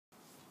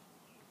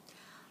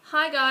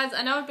Hi guys,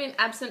 I know I've been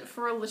absent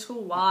for a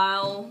little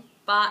while,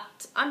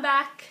 but I'm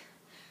back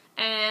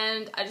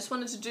and I just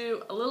wanted to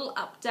do a little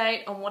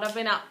update on what I've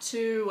been up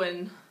to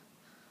and,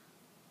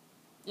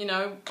 you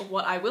know,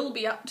 what I will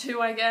be up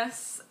to, I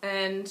guess,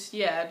 and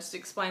yeah, just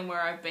explain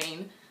where I've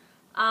been.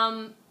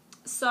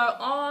 So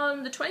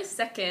on the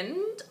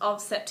 22nd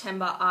of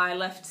September, I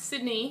left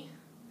Sydney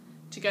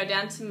to go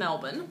down to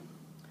Melbourne,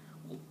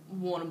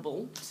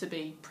 Warrnambool to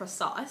be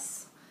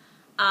precise,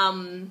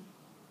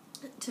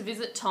 to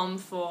visit Tom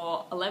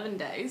for 11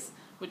 days,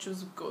 which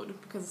was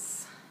good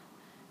because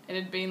it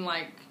had been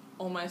like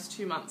almost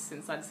 2 months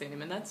since I'd seen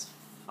him, and that's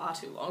far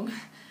too long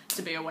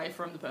to be away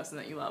from the person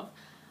that you love.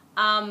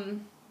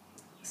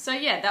 So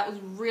yeah, that was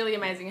really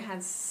amazing. I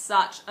had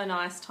such a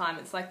nice time.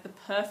 It's like the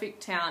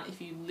perfect town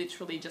if you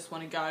literally just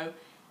want to go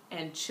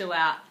and chill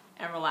out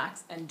and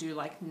relax and do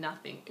like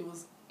nothing. It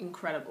was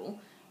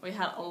incredible. We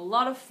had a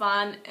lot of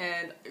fun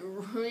and I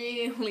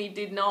really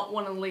did not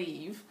want to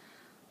leave.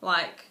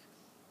 Like,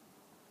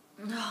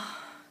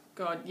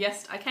 God,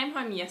 yes, I came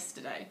home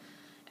yesterday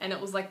and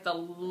it was like the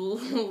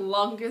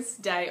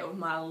longest day of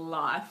my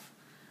life,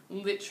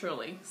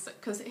 literally,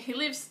 because he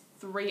lives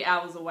 3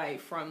 hours away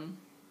from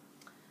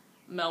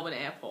Melbourne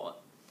Airport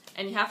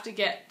and you have to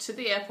get to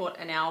the airport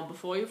an hour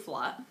before your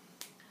flight.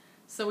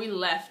 So we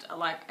left at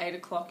like 8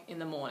 o'clock in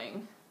the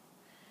morning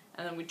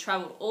and then we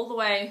travelled all the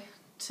way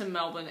to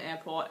Melbourne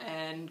Airport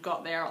and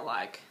got there at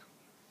like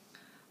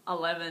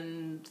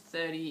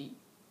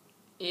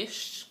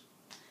 11:30-ish.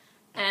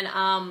 And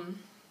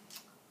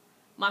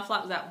my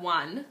flight was at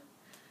 1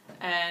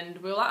 and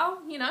we were like, oh,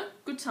 you know,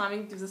 good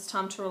timing, gives us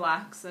time to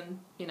relax and,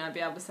 you know,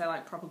 be able to say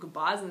like proper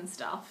goodbyes and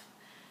stuff.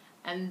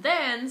 And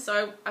then,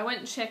 so I went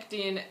and checked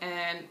in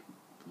and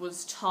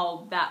was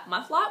told that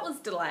my flight was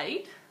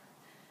delayed.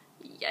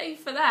 Yay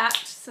for that.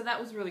 So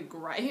that was really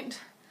great.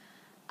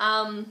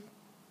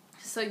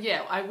 So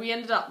yeah, we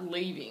ended up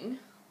leaving,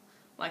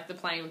 like the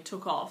plane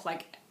took off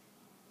like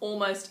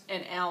almost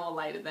an hour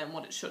later than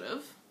what it should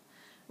have,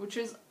 which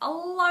was a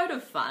load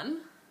of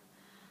fun.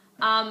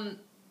 And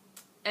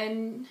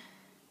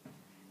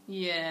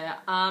yeah,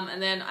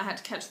 and then I had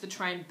to catch the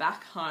train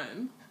back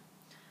home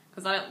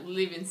because I don't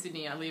live in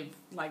Sydney. I live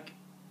like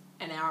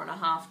an hour and a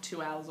half,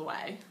 2 hours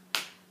away.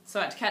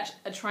 So I had to catch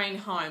a train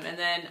home, and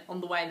then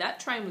on the way that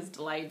train was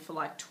delayed for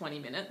like 20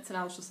 minutes and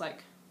I was just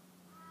like,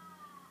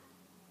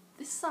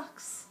 this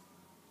sucks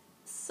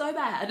so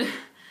bad.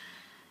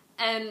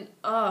 And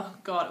oh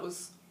God, it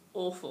was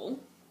awful.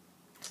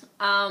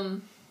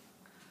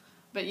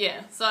 But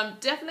yeah, so I'm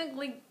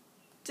definitely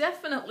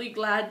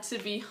glad to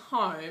be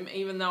home,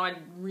 even though I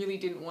really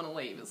didn't want to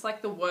leave. It's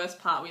like the worst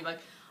part where like,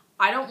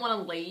 I don't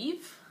want to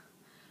leave,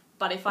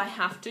 but if I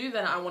have to,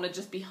 then I want to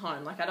just be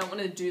home. Like I don't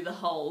want to do the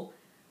whole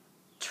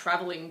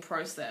traveling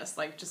process,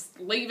 like just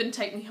leave and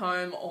take me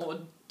home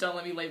or don't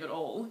let me leave at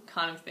all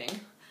kind of thing.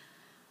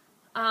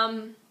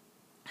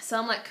 So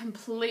I'm like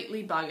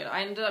completely buggered.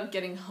 I ended up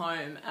getting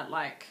home at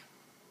like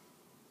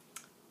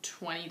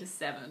 20 to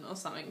 7 or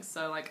something,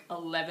 so like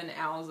 11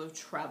 hours of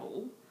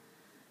travel.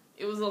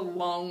 It was a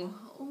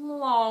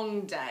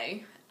long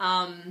day. So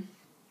I'm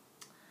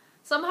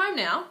home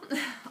now,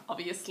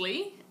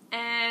 obviously,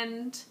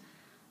 and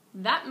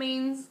that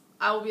means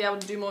I will be able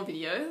to do more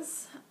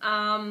videos.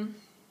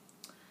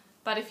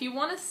 But if you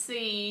want to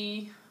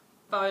see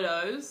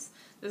photos,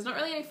 there's not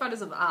really any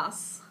photos of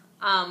us,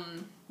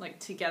 like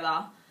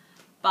together,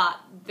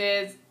 but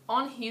there's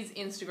on his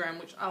Instagram,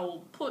 which I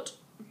will put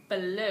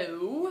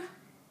below.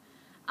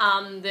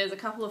 There's a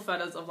couple of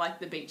photos of like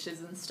the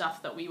beaches and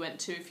stuff that we went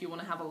to if you want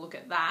to have a look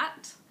at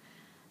that.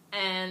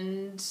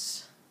 And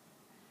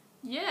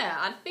yeah,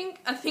 I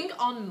think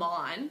on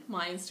my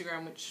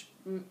Instagram, which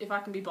if I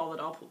can be bothered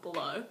I'll put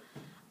below,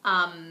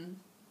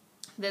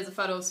 there's a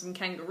photo of some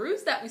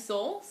kangaroos that we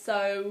saw.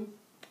 So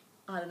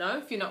I don't know,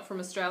 if you're not from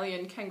Australia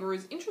and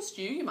kangaroos interest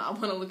you, you might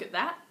want to look at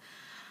that.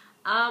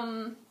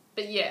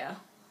 But yeah,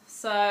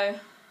 so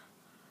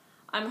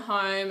I'm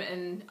home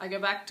and I go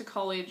back to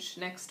college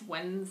next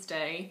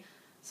Wednesday,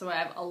 so I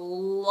have a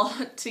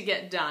lot to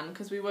get done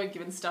because we were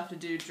given stuff to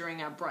do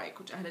during our break,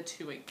 which I had a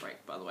 2-week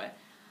break, by the way.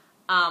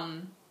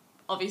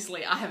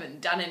 Obviously I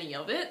haven't done any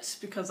of it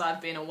because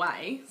I've been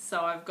away, so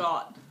I've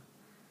got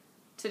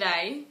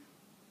today,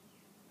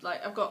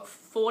 like I've got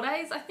 4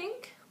 days I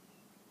think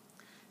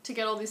to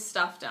get all this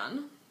stuff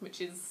done, which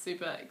is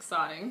super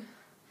exciting.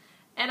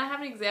 And I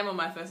have an exam on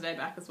my first day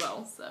back as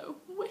well, so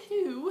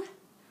woohoo!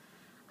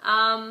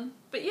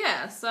 But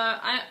yeah, so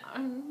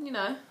I'm, you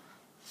know,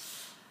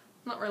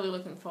 not really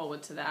looking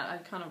forward to that. I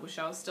kind of wish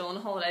I was still on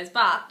holidays,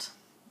 but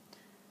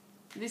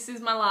this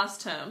is my last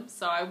term,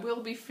 so I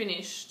will be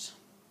finished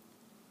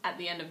at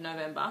the end of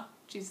November,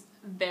 which is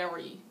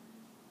very,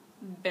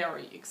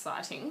 very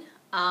exciting.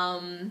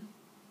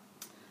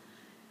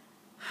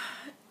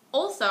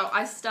 Also,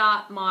 I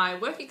start my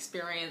work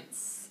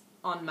experience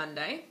on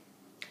Monday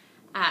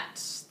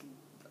at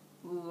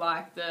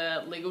like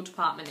the legal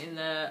department in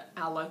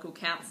our local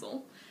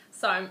council.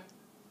 So I'm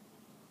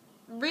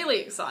really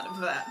excited for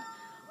that.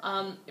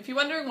 If you're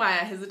wondering why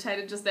I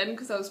hesitated just then,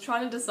 because I was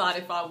trying to decide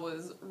if I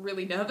was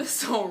really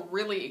nervous or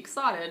really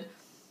excited,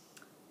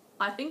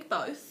 I think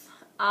both.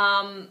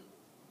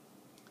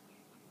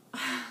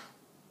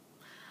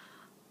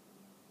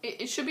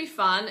 It should be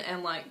fun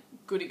and like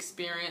good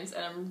experience,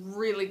 and I'm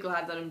really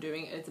glad that I'm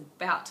doing it. It's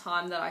about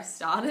time that I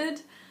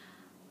started.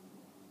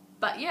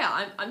 But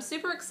yeah, I'm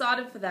super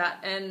excited for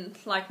that, and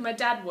like my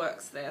dad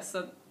works there,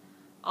 so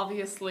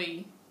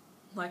obviously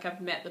like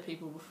I've met the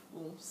people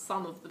before,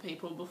 some of the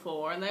people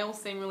before, and they all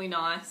seem really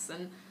nice,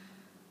 and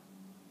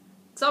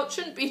so it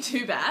shouldn't be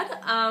too bad.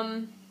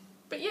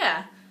 But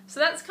yeah, so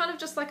that's kind of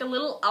just like a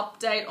little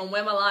update on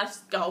where my life's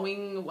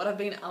going, what I've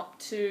been up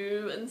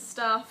to and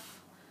stuff.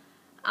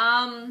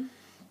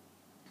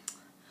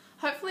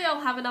 Hopefully I'll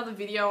have another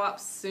video up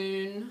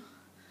soon.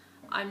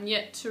 I'm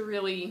yet to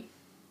really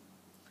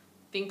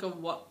think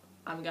of what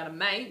I'm gonna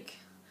make.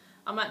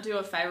 I might do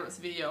a favourites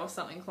video or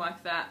something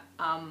like that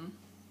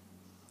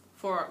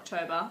for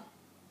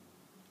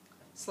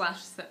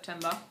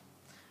October/September,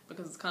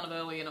 because it's kind of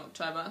early in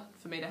October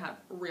for me to have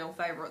real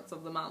favourites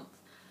of the month.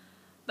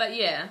 But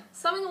yeah,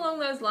 something along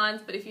those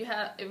lines. But if you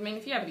have, I mean,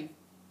 if you have any,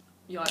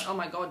 you're like, oh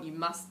my god, you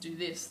must do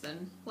this,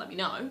 then let me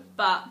know.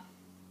 But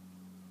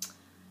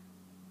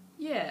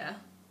yeah,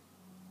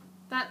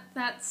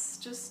 that's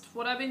just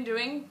what I've been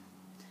doing.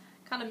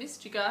 Kind of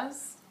missed you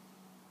guys.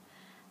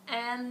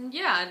 And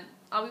yeah,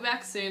 I'll be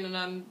back soon, and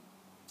I'm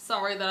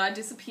sorry that I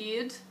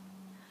disappeared,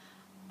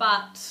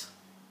 but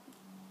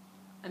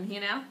I'm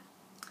here now.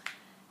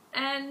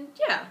 And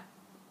yeah,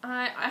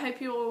 I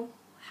hope you all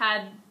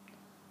had,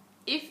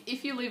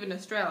 if you live in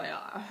Australia,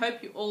 I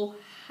hope you all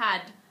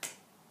had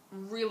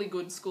really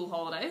good school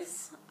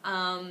holidays.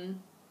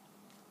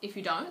 If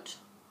you don't,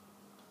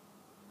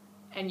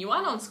 and you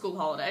aren't on school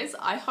holidays,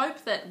 I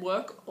hope that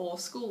work or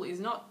school is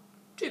not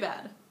too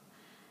bad.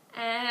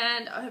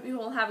 And I hope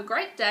you all have a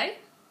great day,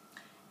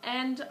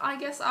 and I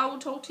guess I will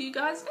talk to you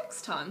guys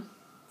next time.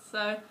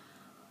 So,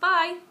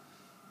 bye!